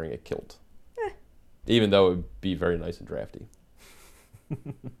Beach wearing a kilt, even though it would be very nice and drafty.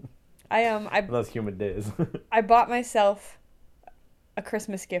 Those humid days. I bought myself a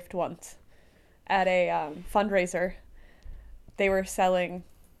Christmas gift once at a fundraiser. They were selling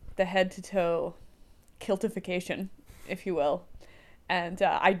the head-to-toe kiltification, if you will. And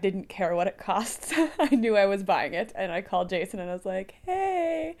I didn't care what it cost. I knew I was buying it. And I called Jason and I was like,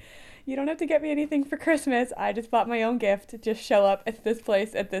 hey, you don't have to get me anything for Christmas. I just bought my own gift. Just show up at this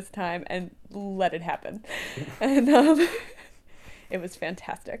place at this time and let it happen. And it was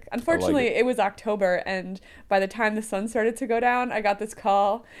fantastic. Unfortunately, it was October. And by the time the sun started to go down, I got this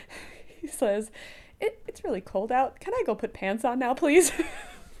call. He says, it's really cold out. Can I go put pants on now, please?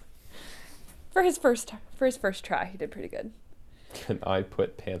 For his first try, he did pretty good. Can I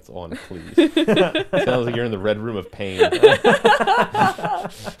put pants on, please? Sounds like you're in the red room of pain. Nice.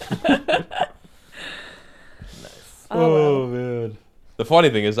 Oh, man. The funny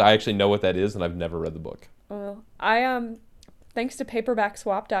thing is, I actually know what that is, and I've never read the book. Well, thanks to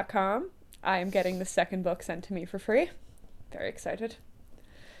paperbackswap.com, I am getting the second book sent to me for free. Very excited.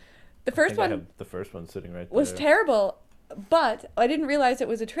 The first I one have the first one sitting right there. was terrible, but I didn't realize it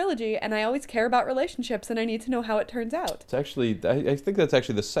was a trilogy, and I always care about relationships, and I need to know how it turns out. It's actually, I think that's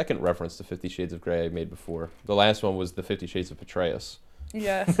actually the second reference to 50 Shades of Grey I made before. The last one was the 50 Shades of Petraeus,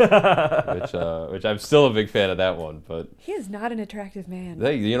 Yes. which I'm still a big fan of that one. But He is not an attractive man.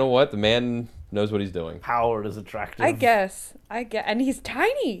 hey, you know what? The man knows what he's doing. Howard is attractive. I guess. And he's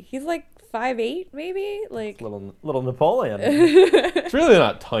tiny. He's like 5'8", maybe? Like... Little Napoleon. It's really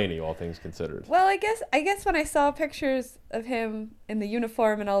not tiny, all things considered. Well, I guess when I saw pictures of him in the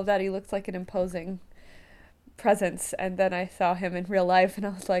uniform and all of that, he looks like an imposing presence. And then I saw him in real life, and I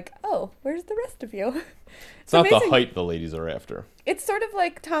was like, oh, where's the rest of you? It's not amazing. the height the ladies are after. It's sort of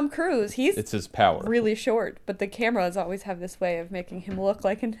like Tom Cruise. He's It's his power. really short, but the cameras always have this way of making him look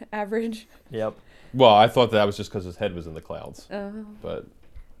like an average. Yep. Well, I thought that was just because his head was in the clouds. Oh. But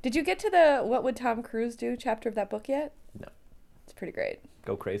Did you get to the What Would Tom Cruise Do chapter of that book yet? No. It's pretty great.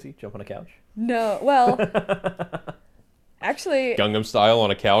 Go crazy, jump on a couch. No, well, actually, Gangnam Style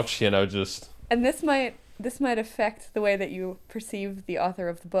on a couch, just... and this might affect the way that you perceive the author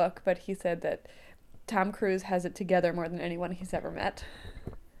of the book, but he said that Tom Cruise has it together more than anyone he's ever met.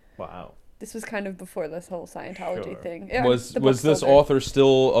 Wow. This was kind of before this whole Scientology Sure. thing. Yeah, Was the book's this older. author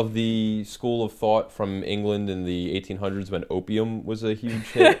still of the school of thought from England in the 1800s when opium was a huge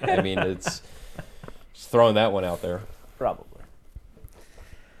hit? I mean, it's just throwing that one out there. Probably.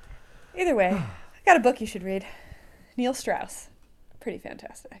 Either way, I got a book you should read. Neil Strauss. Pretty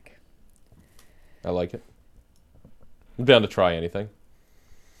fantastic. I like it. I'm down to try anything.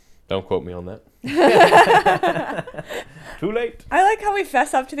 Don't quote me on that. Too late. I like how we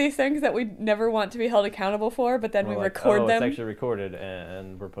fess up to these things that we never want to be held accountable for, but then We're we like, record them. It's actually recorded,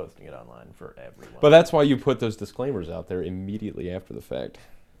 and we're posting it online for everyone. But that's why you put those disclaimers out there immediately after the fact.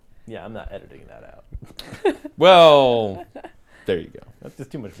 Yeah, I'm not editing that out. Well, there you go. That's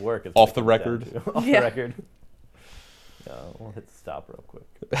just too much work. It's Off the what it comes record? down to. Off Yeah. the record. No, we'll hit stop real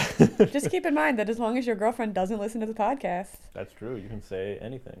quick. Just keep in mind that as long as your girlfriend doesn't listen to the podcast, That's true. You can say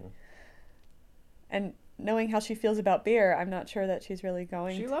anything. and knowing how she feels about beer, I'm not sure that she's really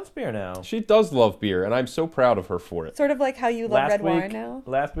going. She loves beer now. She does love beer, and I'm so proud of her for it. Sort of like how you love red wine now.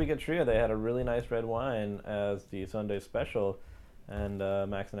 Last week at Trio, they had a really nice red wine as the Sunday special, and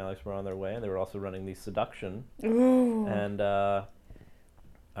Max and Alex were on their way, and they were also running the Seduction. Ooh. And I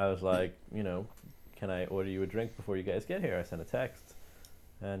was like, can I order you a drink before you guys get here? I sent a text.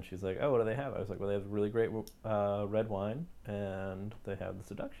 And she's like, oh, what do they have? I was like, well, they have really great red wine, and they have the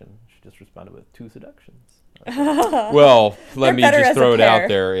Seduction. She just responded with 2 Seductions. Well, let They're me better just as a throw it pair. out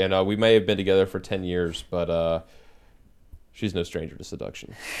there. We may have been together for 10 years, but She's no stranger to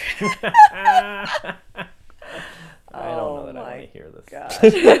seduction. I don't know that I want to hear this. God.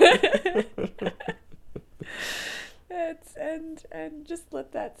 and just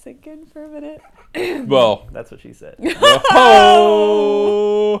let that sink in for a minute. Well, That's what she said.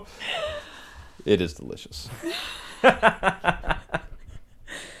 oh, it is delicious.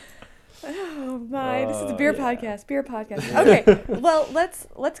 Oh my! This is a Oh, beer yeah. podcast. Beer podcast. Okay. Well,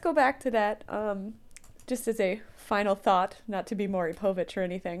 let's go back to that. Just as a final thought, not to be Maury Povich or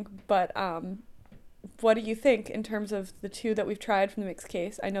anything, but what do you think in terms of the two that we've tried from the mixed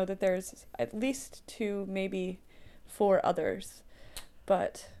case? I know that there's at least 2, maybe 4 others,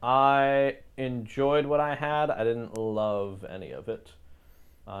 but I enjoyed what I had. I didn't love any of it.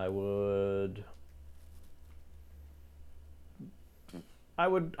 I would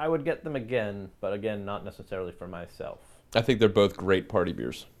get them again, but again, not necessarily for myself. I think they're both great party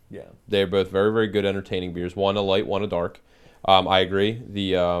beers. Yeah. They're both very, very good, entertaining beers. One a light, one a dark. I agree.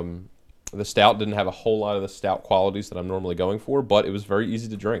 The stout didn't have a whole lot of the stout qualities that I'm normally going for, but it was very easy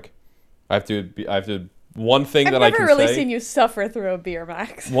to drink. One thing I've that I never can really say. seen you suffer through a beer,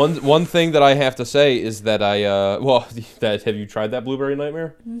 Max. One thing that I have to say is that have you tried that Blueberry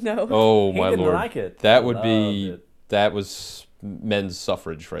Nightmare? No. Oh He my didn't lord, like it. that I would loved be it. that was men's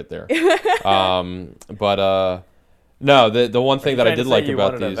suffrage right there. No, the one thing that I trying to did say like you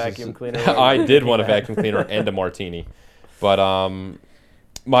about wanted a these vacuum is cleaner? I did want a vacuum cleaner and a martini, but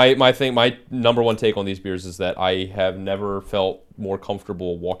my number one take on these beers is that I have never felt more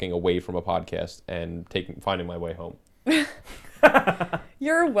comfortable walking away from a podcast and finding my way home,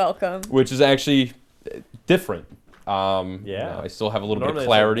 You're welcome. which is actually different. Yeah. I still have a little Normally bit of it's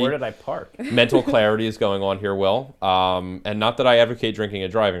like, clarity. where did I park? Mental clarity is going on here well. And not that I advocate drinking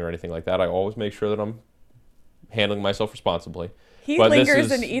and driving or anything like that. I always make sure that I'm handling myself responsibly. He But this lingers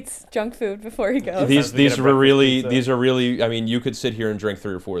is- and eats junk food before he goes. These we get these a were breakfast really pizza. these are really. I mean, you could sit here and drink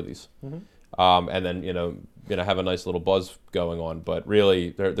 3 or 4 of these, Mm-hmm. and then have a nice little buzz going on. But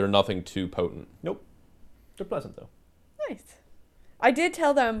really, they're nothing too potent. Nope. They're pleasant though. Nice. I did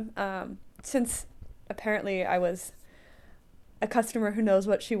tell them, since apparently I was a customer who knows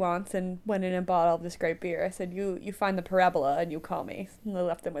what she wants and went in and bought all this great beer, I said, you find the parabola and you call me. And I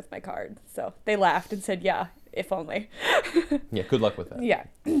left them with my card. So they laughed and said, yeah, if only. Yeah, good luck with that. Yeah.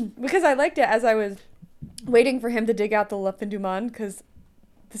 Because I liked it as I was waiting for him to dig out the Lupin du Monde, because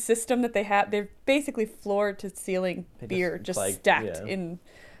the system that they have, they're basically floor to ceiling They beer just, just like, stacked yeah. in.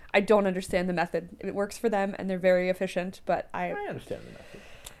 I don't understand the method. It works for them and they're very efficient, but I understand the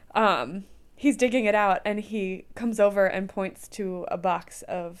method. he's digging it out and he comes over and points to a box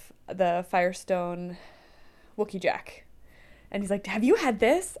of the Firestone Wookie Jack. And he's like, have you had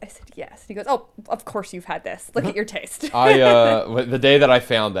this? I said, yes. And he goes, oh, of course you've had this. Look at your taste. The day that I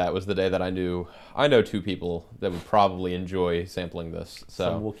found that was the day that I know 2 people that would probably enjoy sampling this.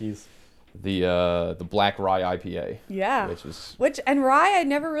 Some So Wookiees. the Black Rye IPA, Yeah. which And rye I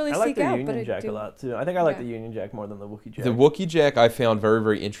never really I seek like the out, Union but I Jack do. a lot too. I think I like Yeah. the Union Jack more than the Wookie Jack. the Wookie Jack I found very,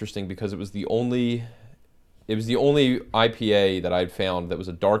 very interesting because it was the only IPA that I'd found that was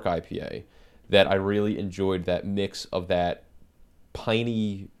a dark IPA that I really enjoyed that mix of that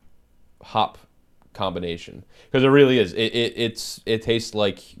piney hop combination, because it really is. It tastes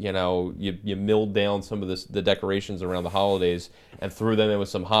like you milled down some of the decorations around the holidays and threw them in with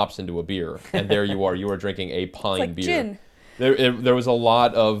some hops into a beer, and there you are drinking a pine It's like beer. gin. There was a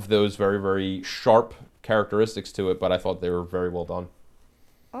lot of those very, very sharp characteristics to it, but I thought they were very well done.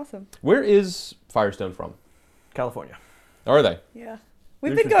 Awesome. Where is Firestone from? California. Are they? Yeah. We've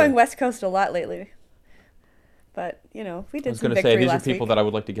been Interesting. going West Coast a lot lately. But, we I did was some going to victory say these are last people week. that I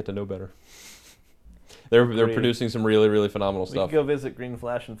would like to get to know better. They're Great. producing some really, really phenomenal We stuff. could go visit Green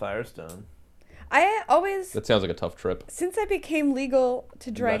Flash and Firestone. I always, That sounds like a tough trip. since I became legal to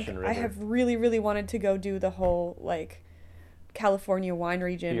drink, Russian I River. have really, really wanted to go do the whole, California wine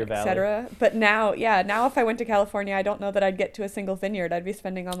region, Beer Valley. etc. But now if I went to California, I don't know that I'd get to a single vineyard. I'd be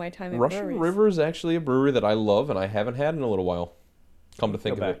spending all my time in Russian breweries. River is actually a brewery that I love and I haven't had in a little while. Come to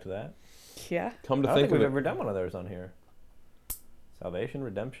think Go of back it. to that. Yeah. Come to I don't think think we've of it. ever done one of theirs on here. Salvation,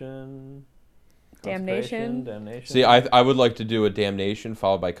 Redemption, Damnation. Consecration, Damnation. See, I would like to do a damnation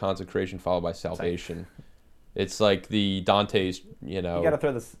followed by consecration followed by salvation. It's like the Dante's, You got to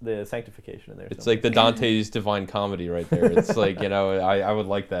throw the sanctification in there. it's somewhere. like the Dante's Divine Comedy right there. It's like, I would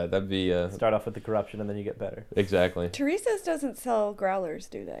like that. That'd be Start off with the corruption and then you get better. exactly. Teresa's doesn't sell growlers,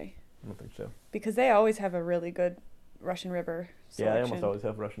 do they? I don't think so. Because they always have a really good Russian River Yeah, selection. they almost always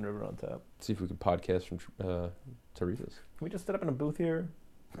have Russian River on tap. See if we could podcast from Teresa's. Can we just set up in a booth here?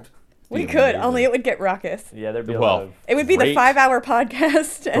 We Be could, amazing. only it would get raucous. Yeah, there'd be a Well, lot of... It would be the Great. 5-hour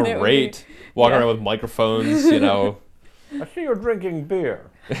podcast, and it would be, Great. Walking yeah. around with microphones, I see you're drinking beer.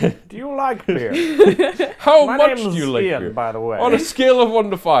 Do you like beer? How My much name's do you like Ian, beer? by the way. On a scale of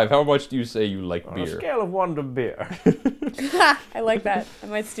 1 to 5, how much do you say you like On beer? a scale of 1 to beer. I like that. I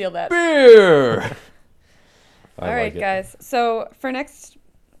might steal that. Beer. All right, guys. So for next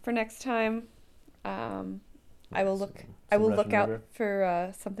time, I will look. I will look Russian out River?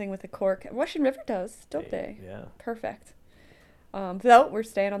 for something with a cork. Russian River does, don't they? Yeah, Perfect. Though we're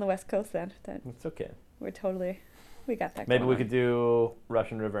staying on the West Coast then. it's okay. We got that. Maybe going we on. could do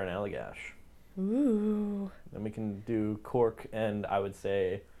Russian River and Allagash. Ooh. Then we can do Cork and I would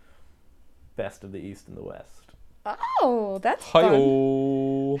say best of the East and the West. Oh, that's fun.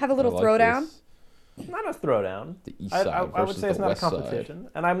 Hi-oh. Have a little I like throwdown? this. Not a throwdown. The east I side would versus say it's the not a west side. competition,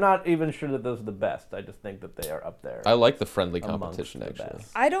 and I'm not even sure that those are the best. I just think that they are up there. I like the friendly amongst competition, the actually.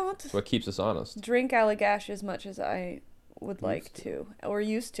 best. I don't It's what keeps us honest. drink Allagash as much as I would like to, or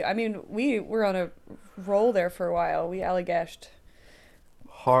used to. I mean, we were on a roll there for a while. We Allagashed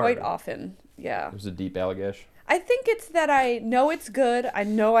Hard. quite often. Yeah. It was a deep Allagash. I think it's that I know it's good. I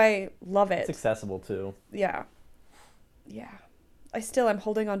know I love it. It's accessible too. Yeah. Yeah. I still am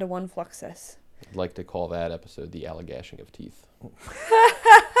holding on to one Fluxus. I'd like to call that episode the Allagashing of teeth.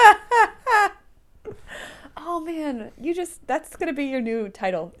 Oh man, that's gonna be your new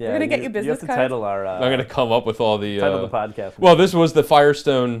title. Yeah, We're gonna get you business You have to cards. title our. I'm going to come up with all the... title the podcast. Well, this was the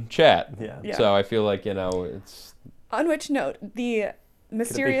Firestone chat. Yeah. Yeah. So I feel like, it's... On which note, the Could it be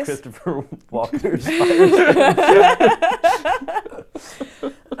mysterious Christopher Walker's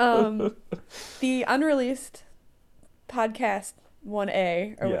the unreleased podcast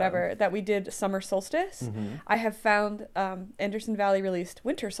 1A or Yeah. whatever that we did summer solstice. Mm-hmm. I have found Anderson Valley released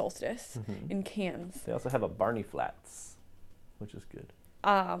winter solstice Mhm. in cans. They also have a Barney Flats, which is good.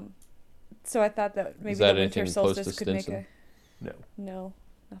 So I thought that maybe Is that the winter anything close solstice to could make Stinson? No. no,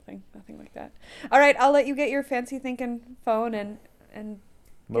 nothing like that. All right, I'll let you get your fancy thinking phone and Get on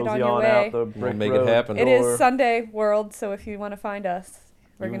Mosey your on way. out the brick make it road happen. it door. is Sunday World, so if you want to find us,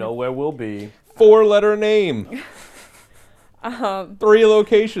 we're You gonna know where we'll be. 4-letter name. 3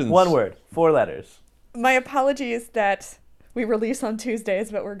 locations. One word. 4 letters. My apologies that we release on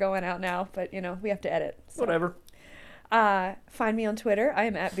Tuesdays, but we're going out now. But we have to edit. So. Whatever. Find me on Twitter. I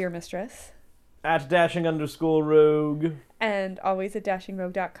am at Beer Mistress, At _rogue. and always at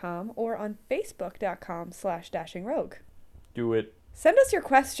dashingrogue.com or on facebook.com/dashingrogue. Do it. Send us your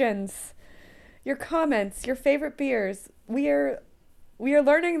questions, your comments, your favorite beers. We are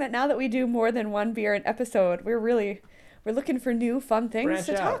learning that now that we do more than one beer an episode, we're looking for new fun things Branch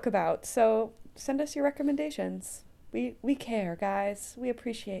to out. talk about. So send us your recommendations. We care, guys. We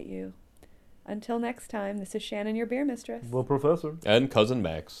appreciate you. Until next time, this is Shannon, your beer mistress. Well, Professor. And Cousin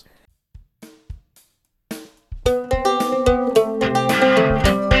Max.